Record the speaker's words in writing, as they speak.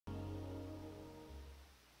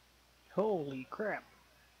Holy crap.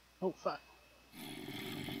 Oh, fuck.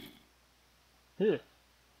 Ugh.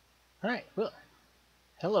 Alright, well,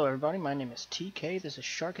 hello everybody, my name is TK, this is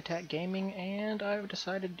Shark Attack Gaming, and I've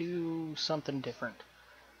decided to do something different.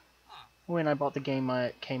 When I bought the game,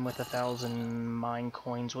 it came with 1,000 mine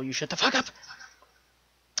coins. Will you shut the fuck up?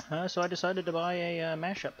 So I decided to buy a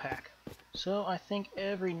mashup pack. So I think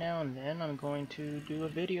every now and then I'm going to do a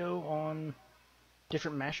video on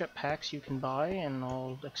different mashup packs you can buy, and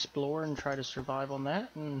I'll explore and try to survive on that,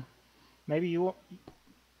 and maybe you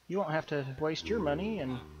won't have to waste your money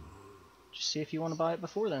and just see if you want to buy it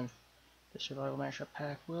before then. The survival mashup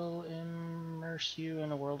pack will immerse you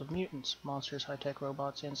in a world of mutants, monsters, high-tech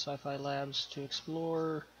robots, and sci-fi labs to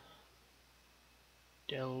explore,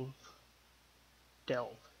 delve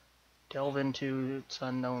into its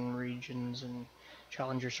unknown regions and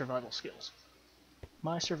challenge your survival skills.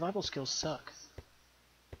 My survival skills suck.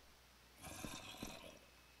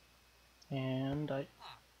 And I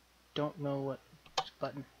don't know what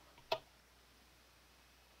button.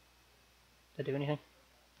 Did I do anything?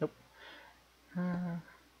 Nope.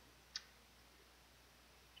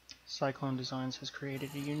 Cyclone Designs has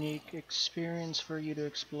created a unique experience for you to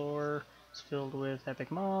explore. It's filled with epic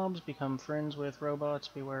mobs, become friends with robots,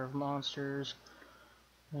 beware of monsters,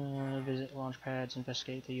 visit launch pads,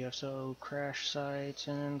 investigate the UFO crash sites,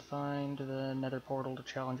 and find the nether portal to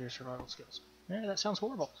challenge your survival skills. Yeah, that sounds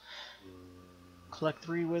horrible. Collect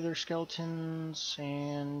 3 wither skeletons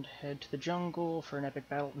and head to the jungle for an epic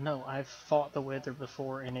battle. No, I've fought the wither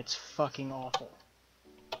before and it's fucking awful.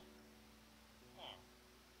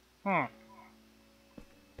 Huh?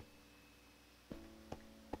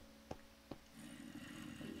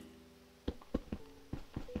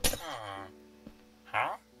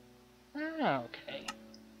 Okay.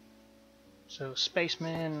 So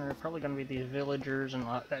spacemen are probably going to be these villagers, and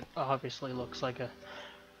that obviously looks like a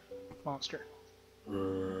monster.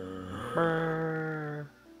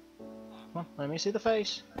 Well, let me see the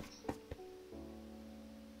face.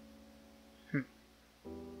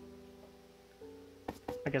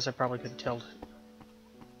 I guess I probably could tell.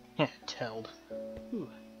 Telled. Ooh,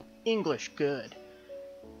 English, good.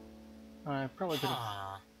 I probably could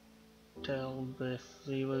have told if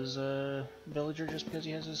he was a villager just because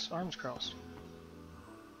he has his arms crossed.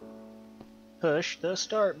 Push the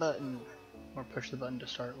start button. Or push the button to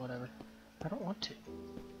start, whatever. I don't want to.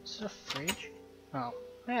 Is it a fridge? Oh,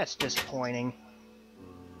 that's disappointing.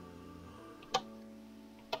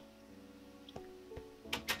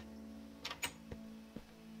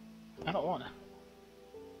 I don't wanna.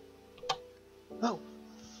 Oh!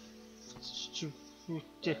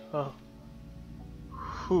 Oh.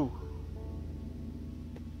 Whew.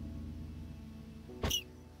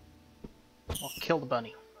 I'll kill the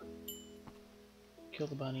bunny. Kill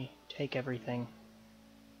the bunny, take everything.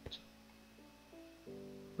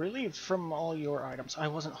 Relieved from all your items. I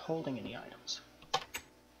wasn't holding any items.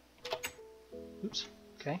 Oops.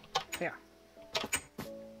 Okay. There.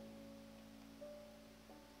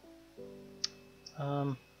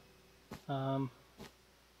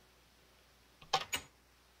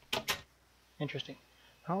 Interesting.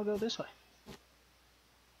 I'll go this way.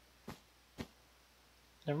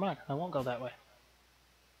 Never mind, I won't go that way.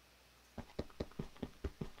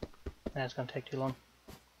 That's gonna take too long.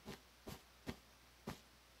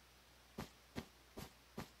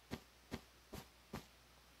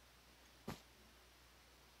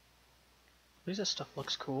 At least this stuff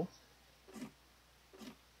looks cool.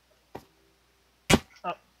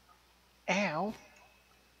 Oh. Ow!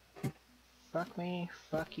 Fuck me,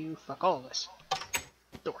 fuck you, fuck all of this.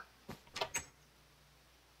 Door.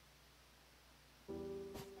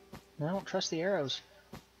 I don't trust the arrows.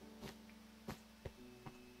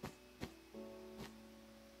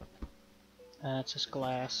 That's just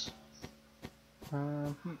glass.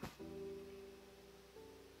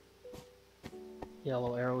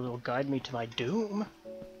 Yellow arrows will guide me to my doom.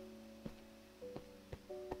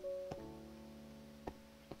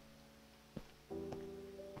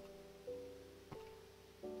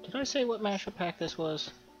 Did I say what mashup pack this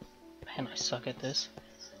was? Man, I suck at this.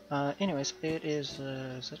 Anyways, it is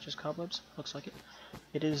that just cobwebs? Looks like it.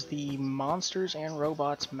 It is the Monsters and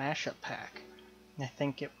Robots mashup pack. I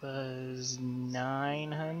think it was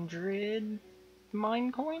 900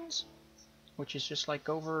 mine coins, which is just like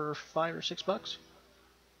over $5 or $6.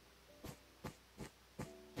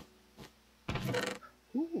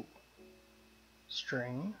 Ooh,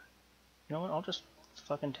 string. You know what? I'll just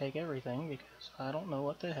fucking take everything because I don't know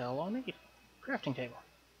what the hell I'll need. Crafting table.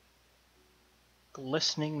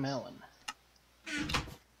 Glistening melon.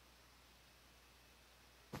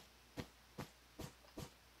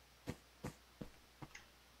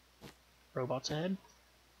 Robots ahead.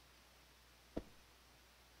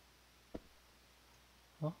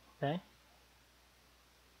 Oh, okay.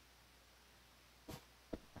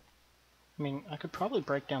 I mean, I could probably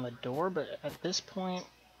break down the door, but at this point,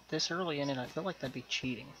 this early in it, I feel like that'd be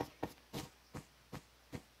cheating.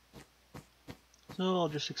 So I'll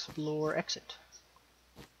just explore exit.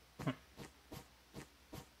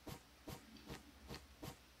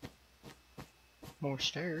 More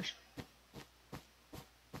stairs.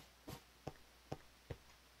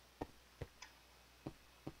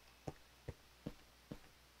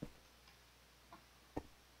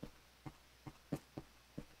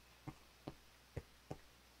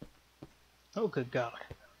 Oh, good God.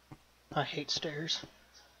 I hate stairs.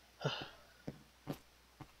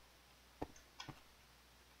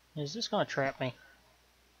 Is this gonna trap me?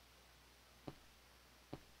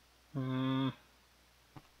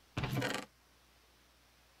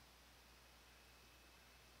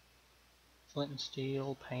 Flint and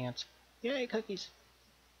steel, pants. Yay, cookies!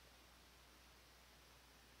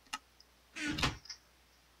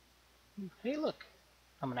 Hey, look!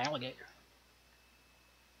 I'm an alligator.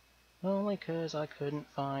 Only 'cause I couldn't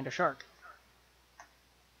find a shark.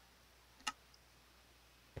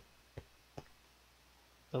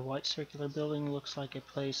 The white circular building looks like a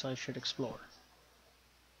place I should explore.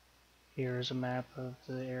 Here is a map of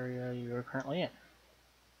the area you are currently in.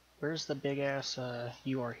 Where's the big-ass,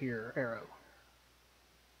 you are here arrow?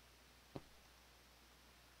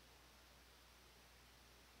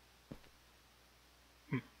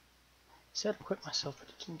 Said equip myself, but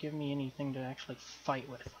it didn't give me anything to actually fight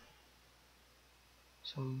with.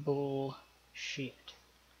 Some bullshit.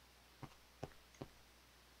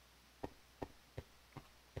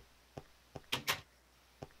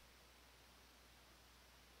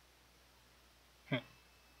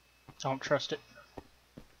 Don't trust it.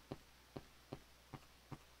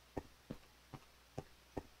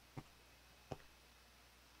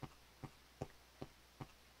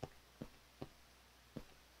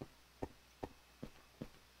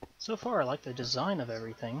 So far, I like the design of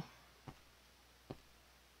everything.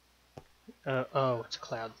 Oh, it's a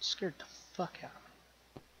cloud. It scared the fuck out of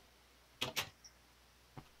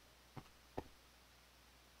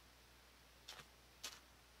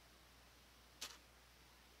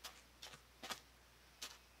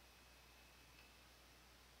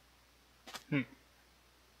me.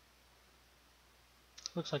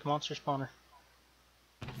 Looks like a monster spawner.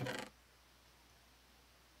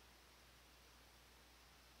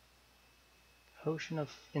 Potion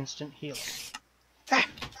of instant healing. Ah!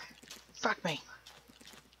 Fuck me!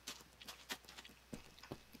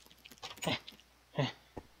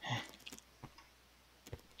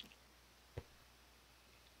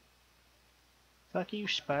 Fuck you,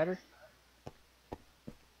 spider.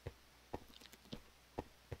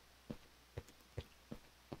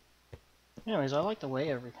 Anyways, I like the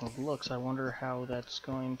way everything looks. I wonder how that's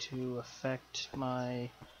going to affect my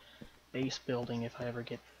base building if I ever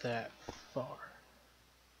get that far.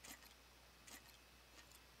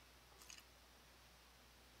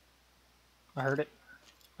 I heard it.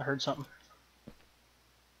 I heard something.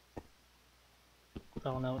 I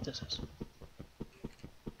don't know what this is.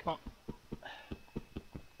 Come on.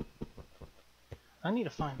 I need to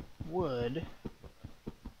find wood.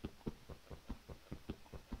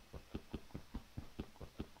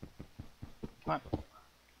 Come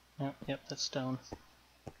on. Yep, that's stone.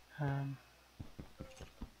 I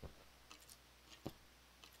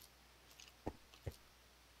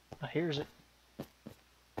hears it.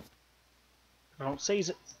 I don't seize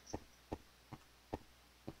it.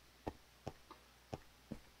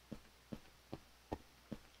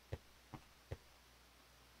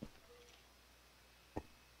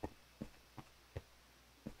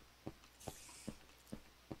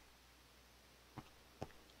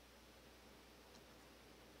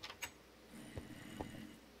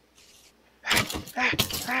 Ah!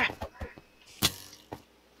 Ah!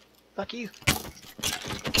 Fuck you.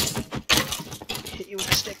 Hit you with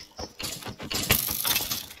a stick.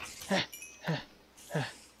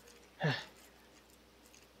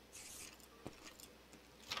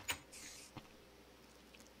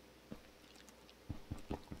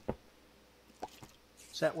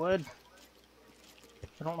 Is that wood?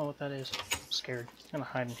 I don't know what that is. I'm scared. I'm gonna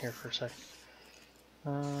hide in here for a second.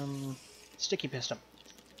 Sticky piston.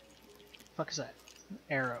 Fuck is that?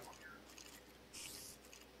 Arrow.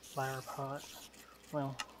 Flower pot.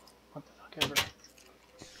 Well, what the fuck ever.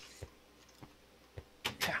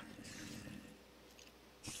 Yeah.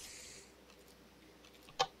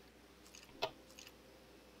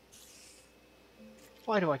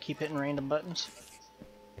 Why do I keep hitting random buttons?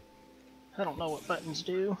 I don't know what buttons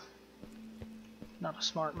do. Not a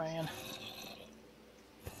smart man.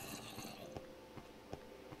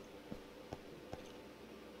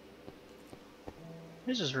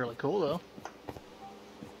 This is really cool, though.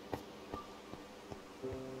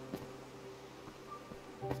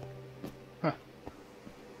 Huh.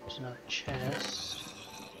 There's another chest.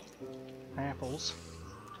 Apples.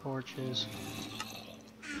 Torches.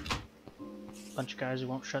 Bunch of guys who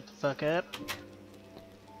won't shut the fuck up.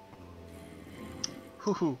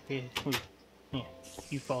 Hoo hoo. Yeah, hoo. Yeah.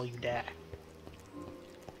 You fall, you die.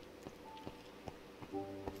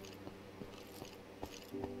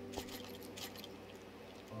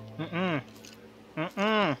 Mm-mm.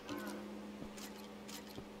 Mm-mm.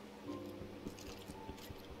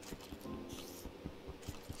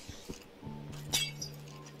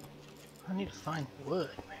 I need to find wood,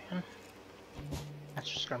 man. That's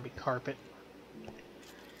just gonna be carpet.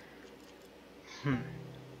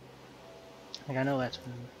 Like, I know that's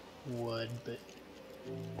wood, but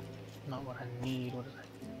not what I need. What is that?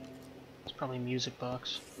 It's probably a music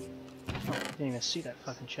box. Oh, I didn't even see that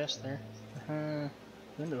fucking chest there.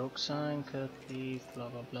 Window oak sign, cookie, blah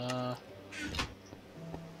blah blah.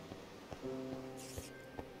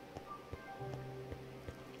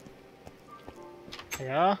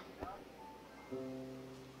 Yeah?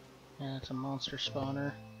 Yeah, it's a monster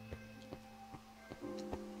spawner.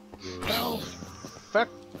 Oh, fuck!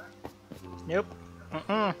 Nope.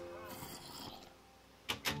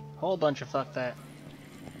 Whole bunch of fuck that.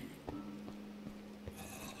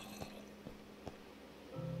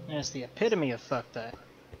 That's the epitome of fuck that.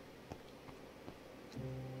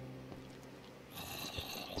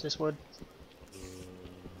 Is this wood?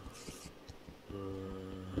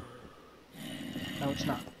 No, it's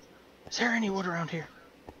not. Is there any wood around here?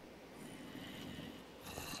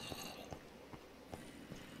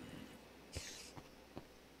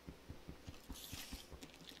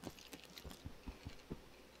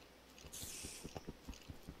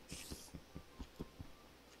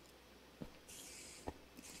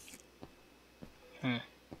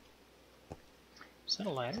 Is that a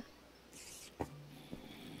ladder?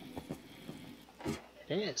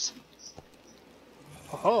 It is.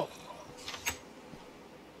 Oh!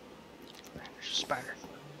 There's a spider.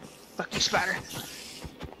 Fuck you, spider!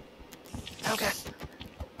 Okay.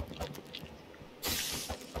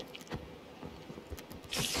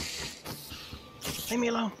 Leave me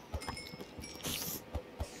alone.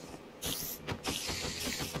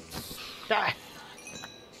 Die!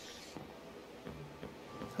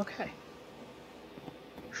 Okay.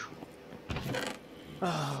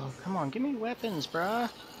 Oh, come on, give me weapons, bruh.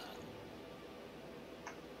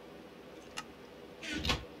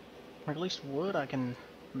 Or at least wood I can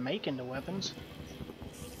make into weapons.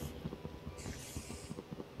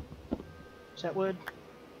 Is that wood?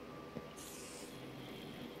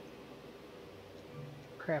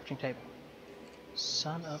 Crafting table.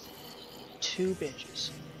 Son of two bitches.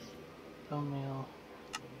 Bone meal.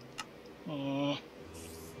 Eh.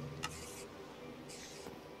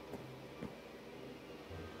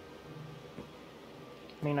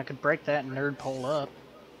 I mean, I could break that nerd pole up.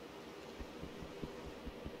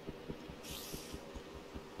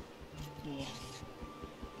 Yeah.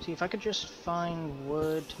 See, if I could just find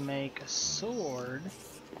wood to make a sword,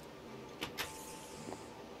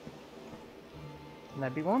 then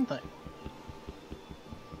that'd be one thing.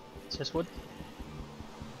 Is this wood?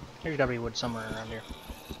 There's gotta be wood somewhere around here.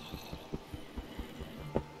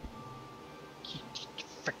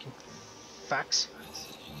 Frickin' fucks.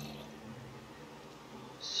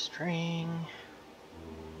 String.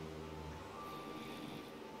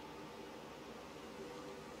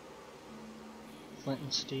 Flint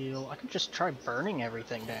and steel. I could just try burning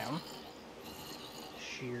everything down.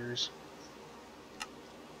 Shears.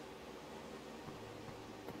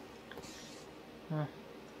 Huh.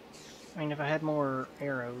 I mean, if I had more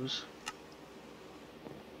arrows.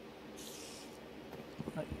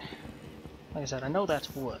 Like I said, I know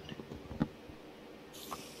that's wood.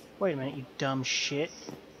 Wait a minute, you dumb shit.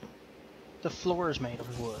 The floor is made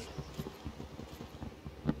of wood.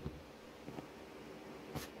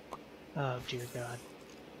 Oh, dear God.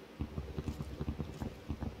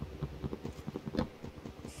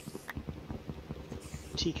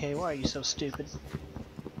 TK, why are you so stupid?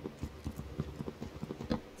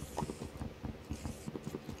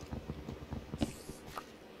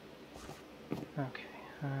 Okay,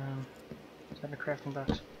 is that a crafting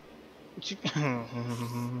box?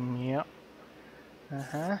 Yep.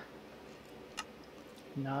 Uh-huh.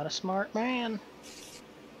 Not a smart man.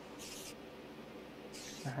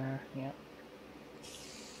 Uh-huh, yep.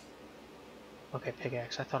 Okay,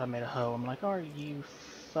 pickaxe. I thought I made a hoe. I'm like, are you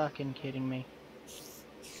fucking kidding me?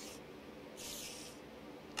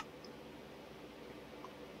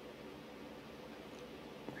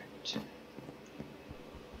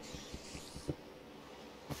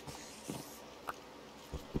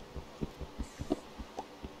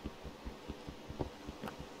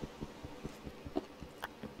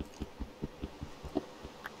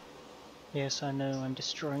 Yes, I know, I'm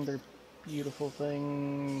destroying their beautiful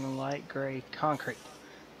thing, light gray concrete.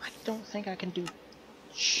 I don't think I can do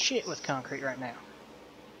shit with concrete right now.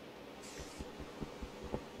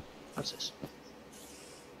 What's this?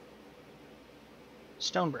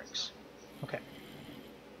 Stone bricks. Okay.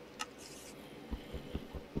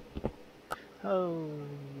 Oh,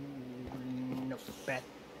 no, bad.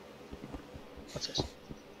 What's this?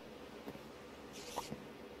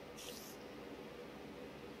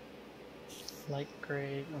 Light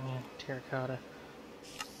gray, terracotta.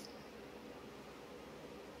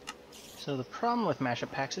 So the problem with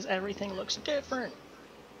mashup packs is everything looks different,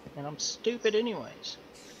 and I'm stupid anyways.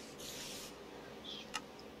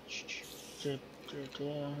 Okay.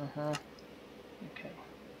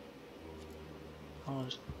 I'll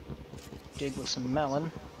just dig with some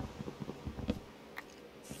melon.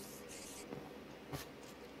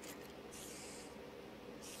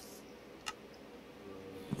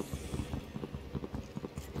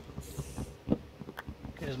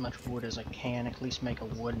 Get as much wood as I can, at least make a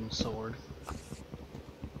wooden sword.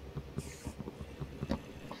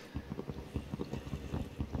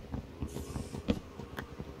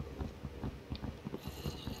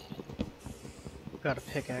 Got a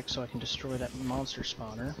pickaxe so I can destroy that monster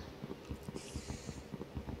spawner.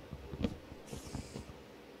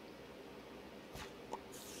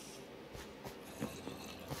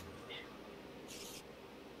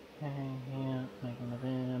 Okay, yeah, make one of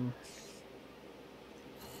them.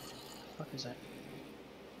 What is that?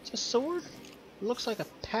 It's a sword? It looks like a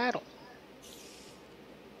paddle.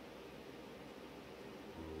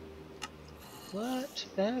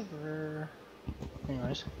 Whatever.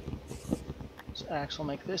 Anyways, this axe will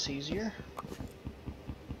make this easier.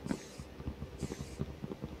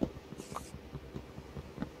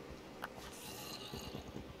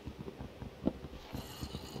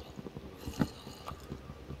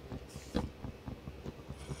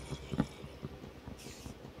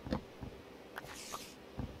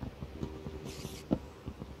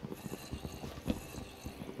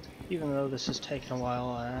 Even though this has taken a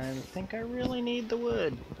while, I think I really need the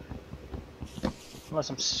wood. Unless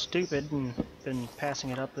I'm stupid and been passing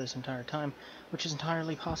it up this entire time, which is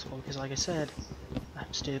entirely possible because, like I said,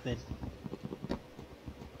 I'm stupid.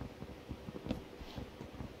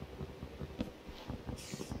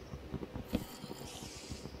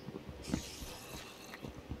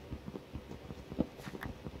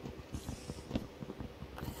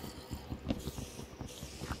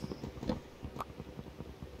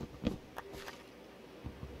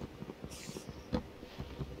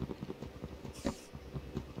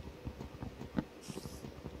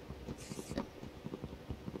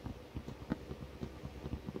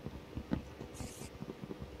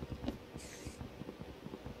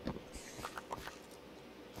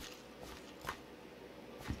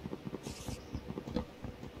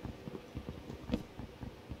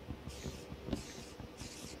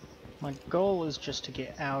 My goal is just to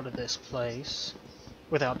get out of this place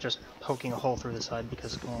without just poking a hole through the side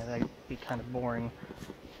because that'd be kind of boring.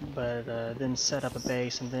 But then set up a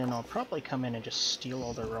base and then I'll probably come in and just steal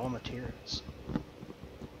all the raw materials.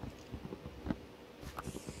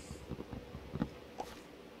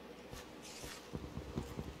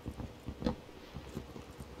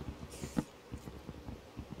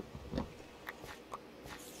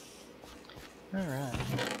 Alright.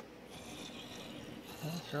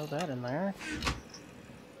 I'll throw that in there.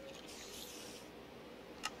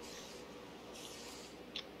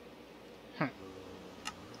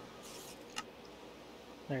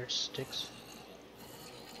 There's sticks.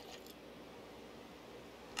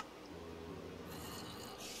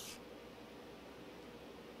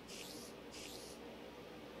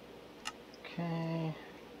 Okay.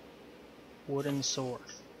 Wooden sword.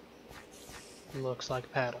 Looks like a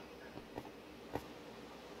paddle.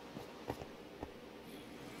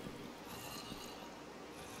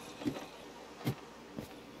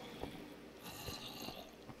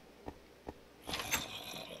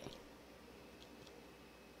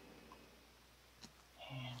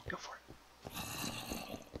 Go for it.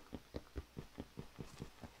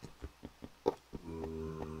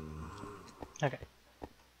 Okay.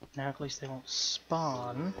 Now at least they won't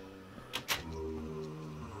spawn.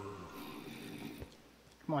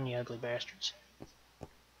 Come on, you ugly bastards.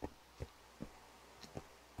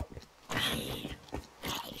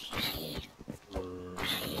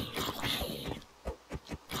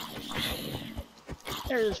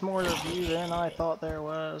 There's more of you than I thought there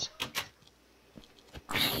was.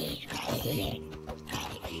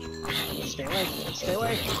 Stay away, stay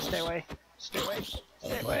away, stay away, stay away,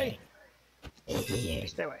 stay away,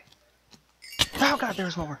 stay away. Oh god,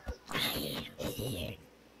 there's more.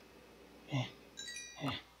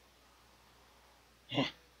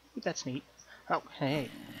 That's neat. Oh, hey.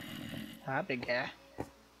 Hi, big guy.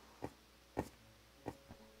 You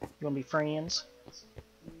wanna be friends?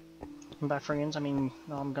 And by friends, I mean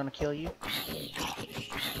I'm gonna kill you.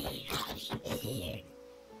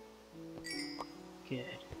 Good.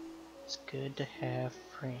 It's good to have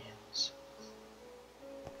friends.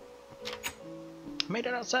 Made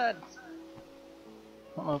it outside!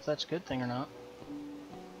 I don't know if that's a good thing or not.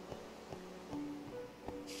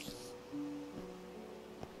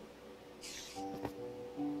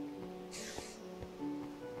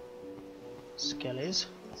 Skellies.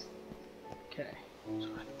 Okay, so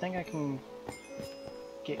I think I can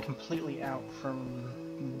get completely out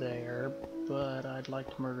from there, but I'd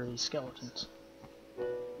like to murder these skeletons.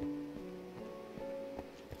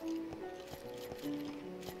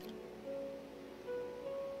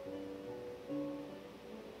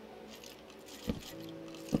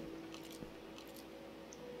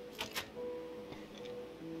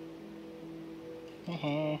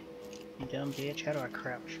 Heh, you dumb bitch, how do I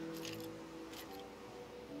crouch?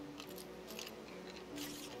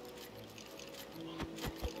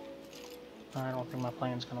 I don't think my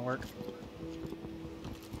plan's gonna work.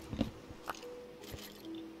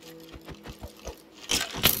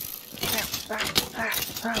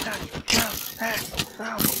 Oh god, no,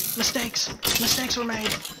 oh, mistakes! Mistakes were made!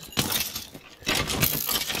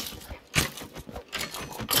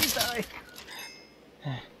 Please die!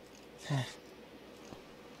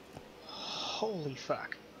 Holy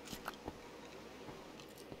fuck.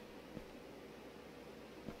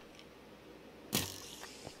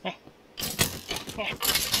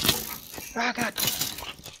 Oh god!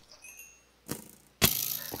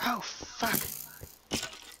 Oh fuck!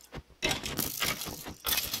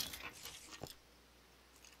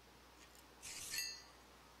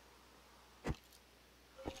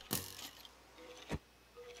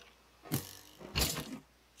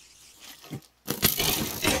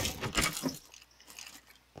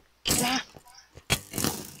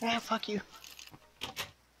 Ah, fuck you.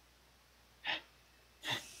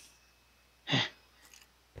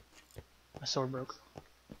 My sword broke.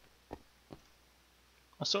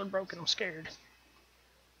 My sword broke and I'm scared.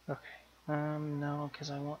 Okay. No, because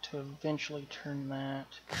I want to eventually turn that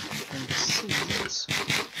into seeds.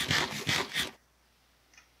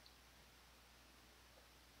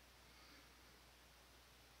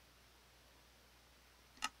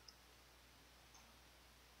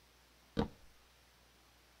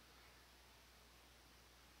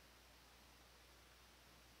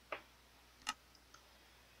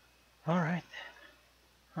 Alright.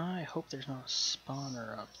 I hope there's not a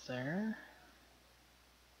spawner up there.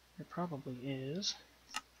 There probably is.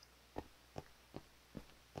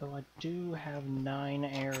 Though I do have 9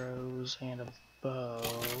 arrows and a bow.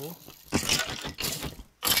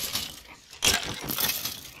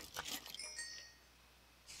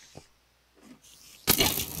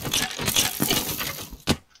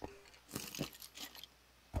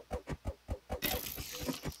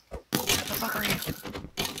 What the fuck are you?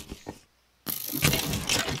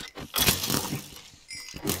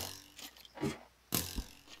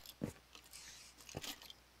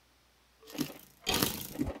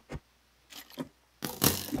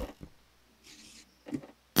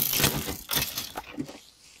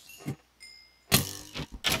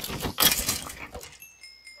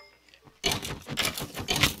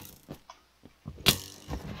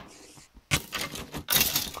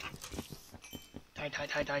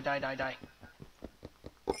 Die.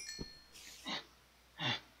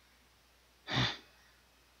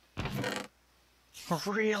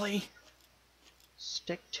 Really?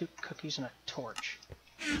 Stick, 2 cookies, and a torch.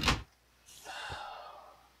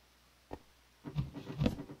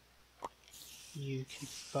 You can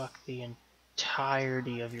fuck the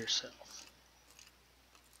entirety of yourself.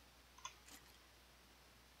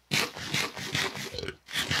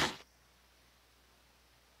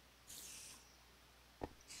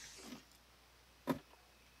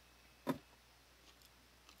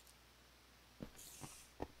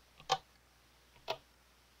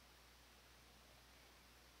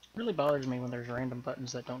 It really bothers me when there's random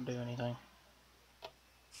buttons that don't do anything.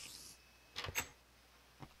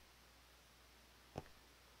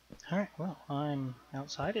 Alright, well, I'm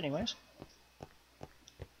outside anyways.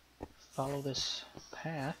 Follow this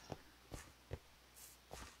path.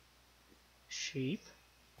 Sheep.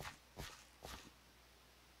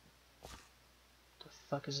 The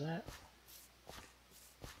fuck is that?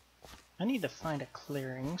 I need to find a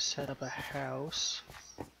clearing, set up a house.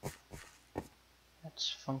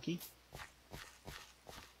 That's funky.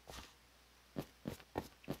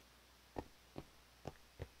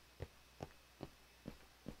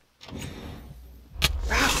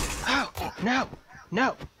 No!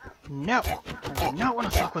 No! No! I do not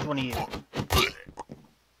want to fuck with one of you.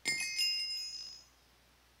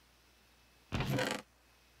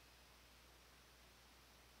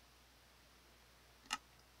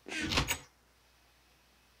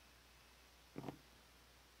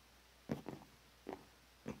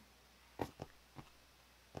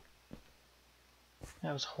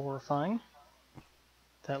 That was horrifying.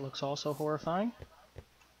 That looks also horrifying.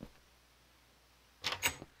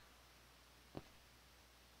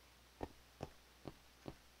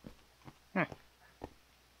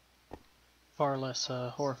 Far less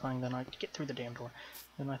horrifying than I could get through the damn door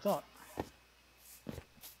than I thought.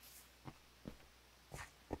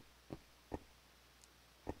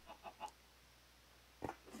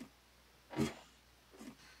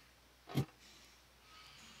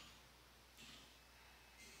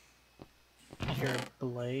 I hear a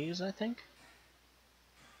blaze, I think.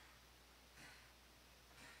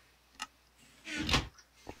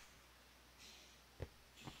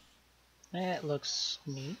 That looks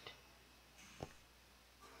neat.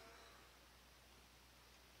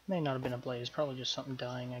 May not have been a blaze, probably just something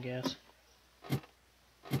dying, I guess.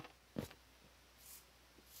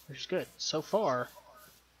 Which is good. So far,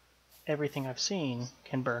 everything I've seen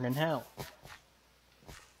can burn in hell.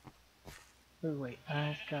 Oh wait,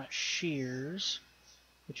 I've got shears,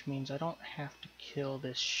 which means I don't have to kill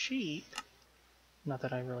this sheep. Not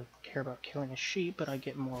that I really care about killing a sheep, but I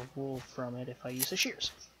get more wool from it if I use the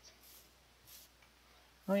shears.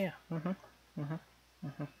 Oh yeah,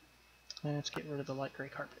 Let's get rid of the light gray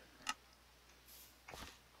carpet.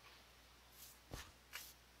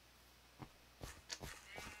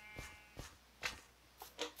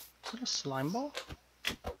 Is that a slime ball?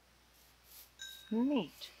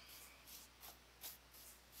 Neat.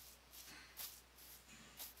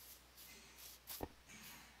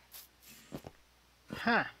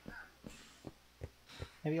 Huh.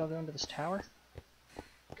 Maybe I'll go into this tower?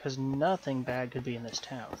 Because nothing bad could be in this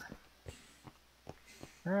tower.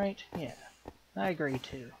 Right? Yeah. I agree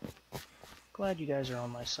too. Glad you guys are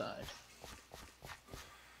on my side.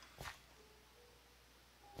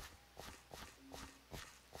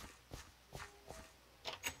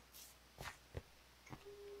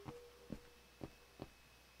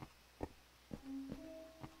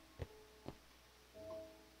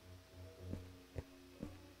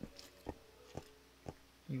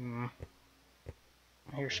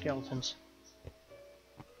 I hear skeletons.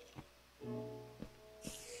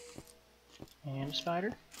 And a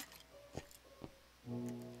spider.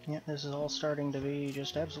 Yeah, this is all starting to be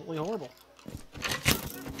just absolutely horrible.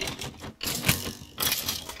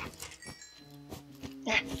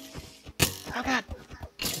 Yeah. Oh god!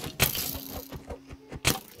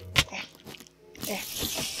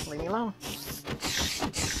 Leave me alone.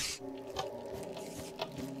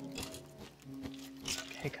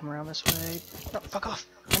 Okay, come around this way. Oh, fuck off!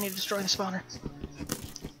 I need to destroy the spawner.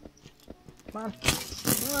 Come on.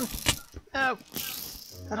 Come on. No!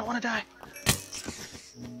 I don't want to die.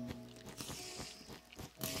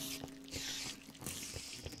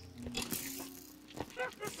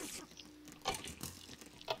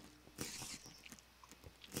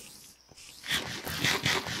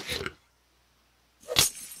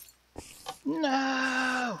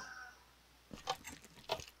 No!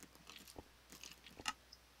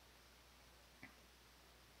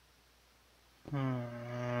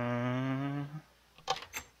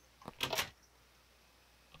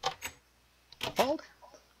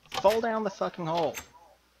 Fall down the fucking hole.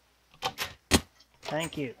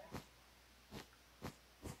 Thank you.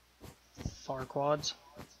 Farquads.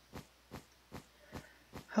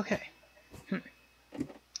 Okay.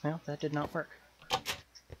 Well, that did not work.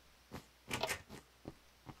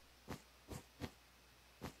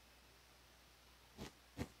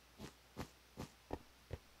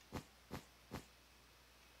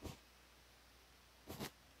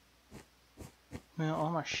 Well,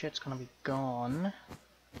 all my shit's gonna be gone.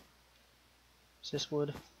 Is this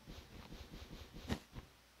wood?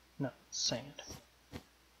 No, sand.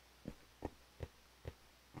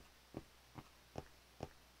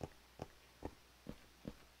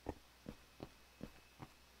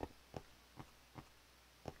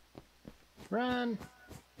 Run!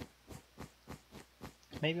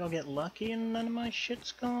 Maybe I'll get lucky and none of my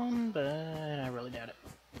shit's gone, but I really doubt it.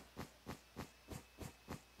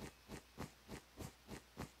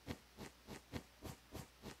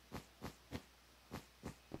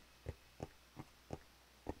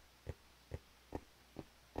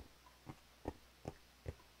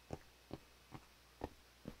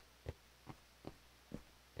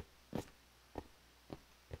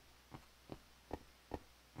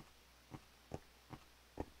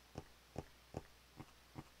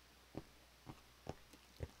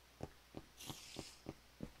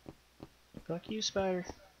 Fuck you, spider.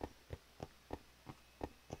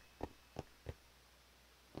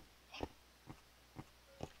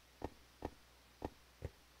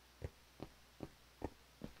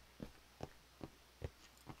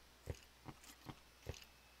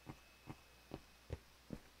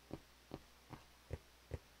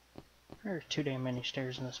 There's too damn many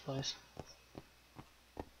stairs in this place.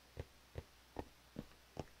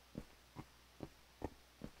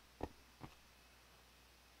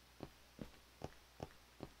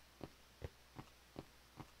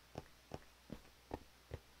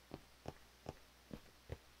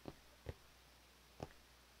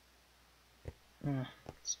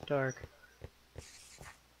 It's dark.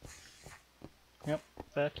 Yep,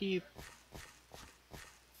 fuck you.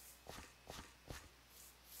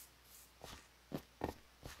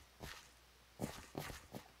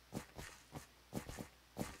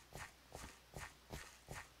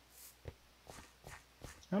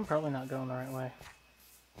 I'm probably not going the right way.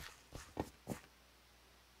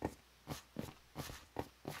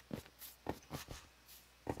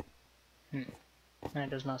 That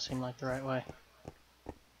does not seem like the right way.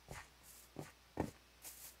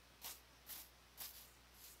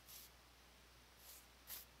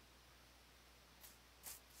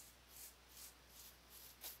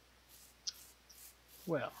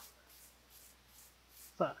 Well.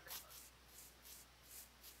 Fuck.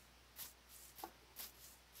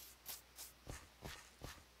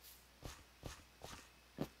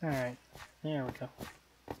 Alright, there we go.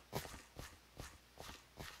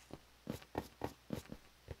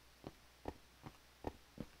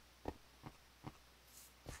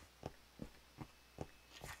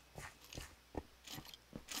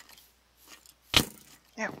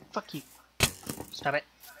 Ow, fuck you. Stop it.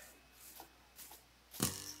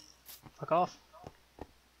 Fuck off.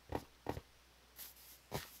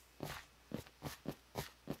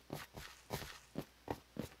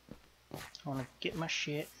 I want to get my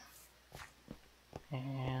shit.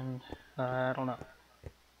 And I don't know.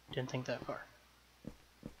 Didn't think that far.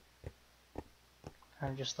 I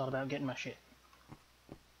just thought about getting my shit.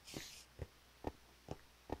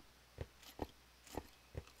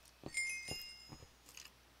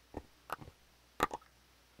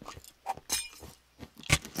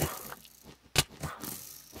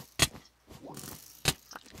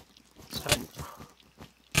 Stop it.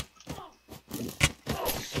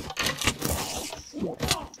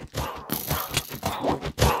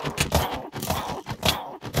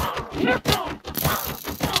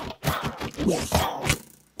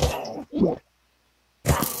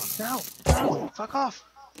 No! No! Fuck off!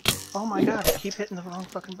 Oh my god, I keep hitting the wrong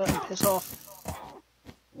fucking button. Piss off.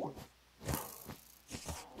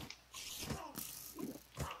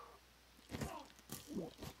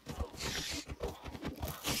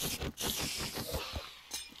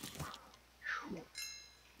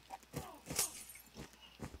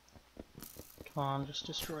 Come on, just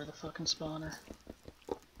destroy the fucking spawner.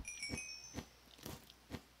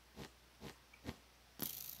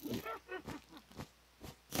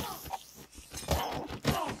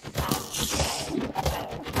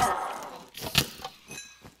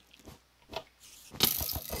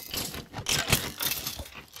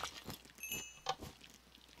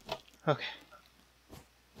 Okay.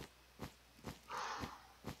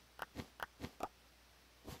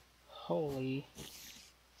 Holy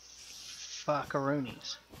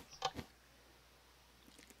fuckaroonies.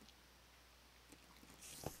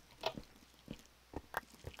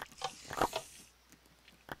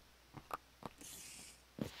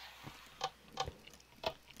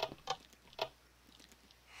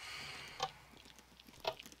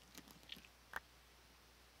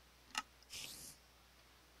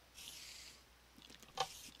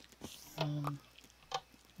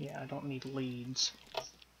 Yeah, I don't need leads.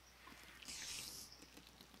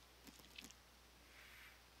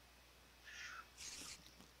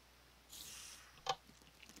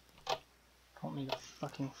 Don't need a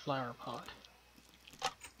fucking flower pot.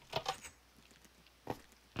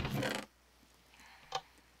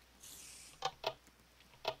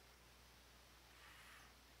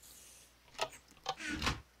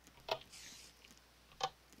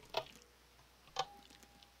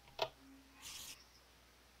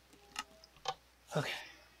 Okay.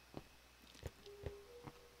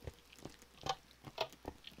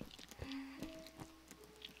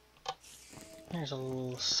 There's a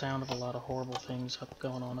little sound of a lot of horrible things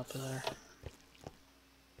going on up there.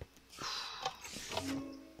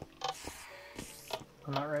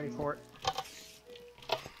 I'm not ready for it.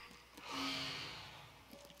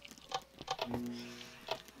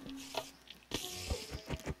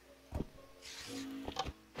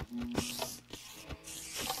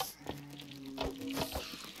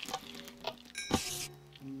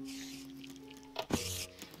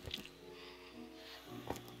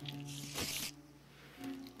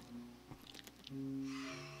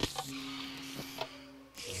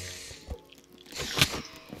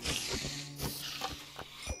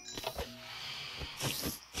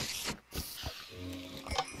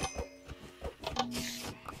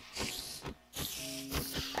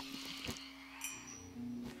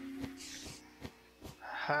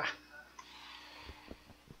 Ha!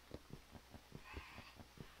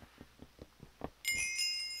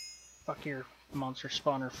 Fuck your monster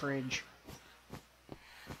spawner fridge.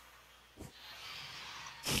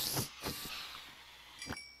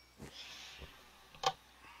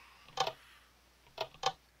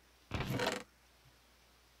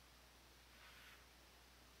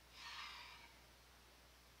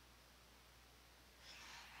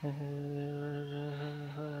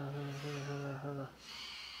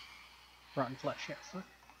 Rotten flesh, yeah.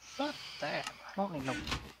 Fuck that. I don't need no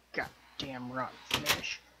goddamn rotten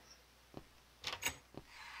flesh.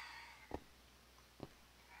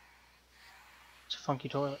 It's a funky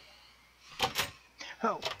toilet.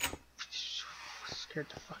 Oh! Scared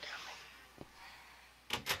the fuck out of me.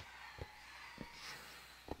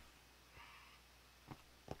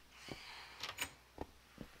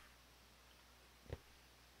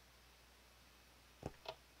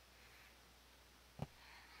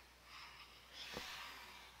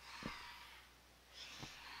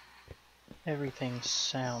 Everything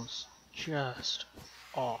sounds just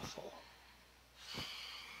awful.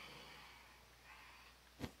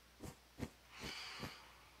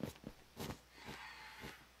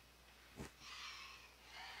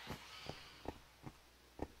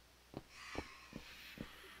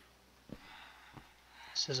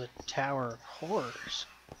 This is a tower of horrors.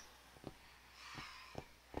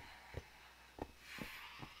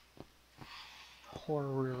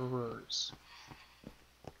 Horrors.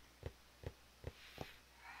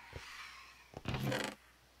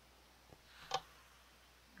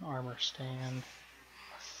 Armor stand.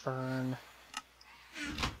 A fern.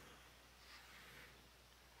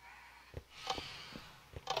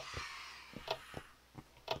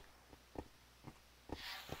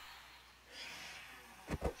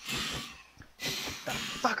 The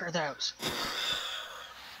fuck are those?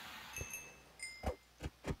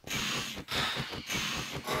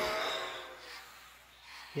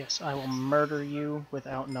 Yes, I will murder you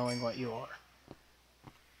without knowing what you are.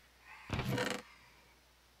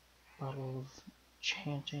 Bottle of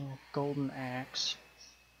chanting, a golden axe.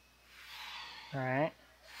 Alright.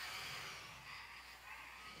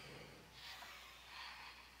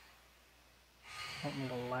 Don't need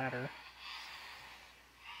a ladder.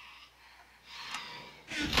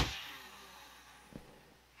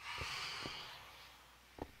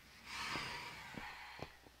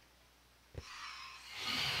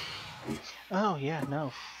 Oh yeah,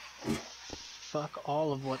 no. Fuck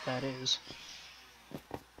all of what that is.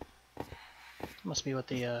 Must be what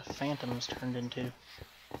the phantoms turned into.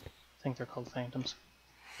 I think they're called phantoms.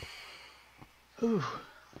 Ooh.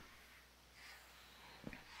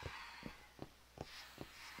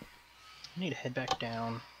 I need to head back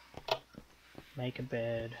down, make a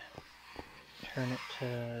bed, turn it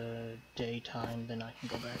to daytime, then I can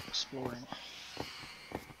go back exploring.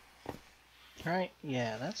 Alright,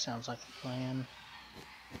 yeah, that sounds like the plan.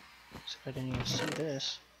 Except I didn't even see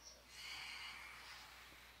this.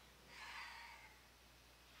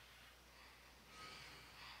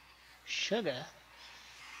 Sugar?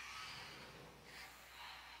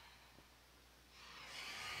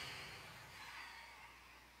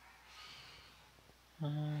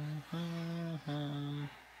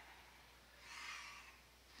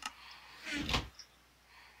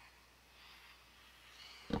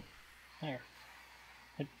 There.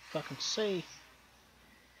 I'd fucking see.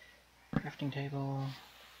 Crafting table.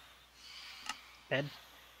 Bed.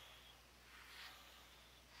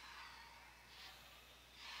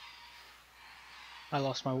 I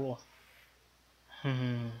lost my wool.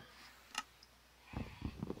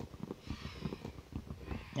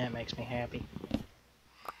 That makes me happy.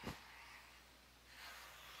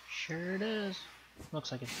 Sure does.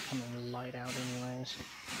 Looks like it's becoming light out anyways.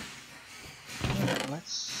 Alright,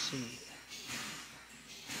 let's see.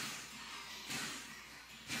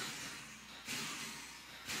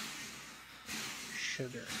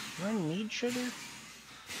 Sugar. Do I need sugar?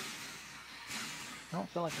 I don't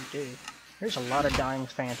feel like I do. There's a lot of dying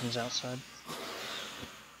phantoms outside.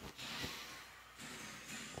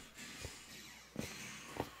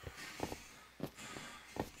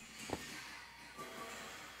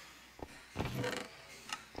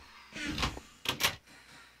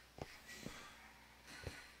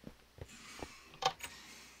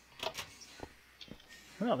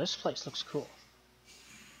 Well, this place looks cool.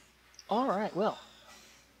 Alright, well.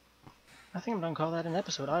 I think I'm gonna call that an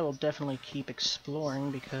episode. I will definitely keep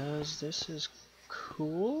exploring because this is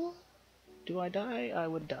cool. Do I die? I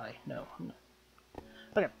would die. No, I'm not.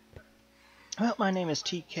 Okay. Well, my name is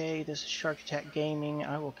TK, this is Shark Attack Gaming.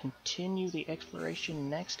 I will continue the exploration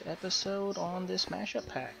next episode on this mashup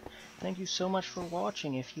pack. Thank you so much for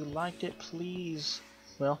watching. If you liked it, please,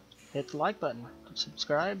 well, hit the like button,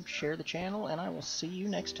 subscribe, share the channel, and I will see you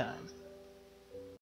next time.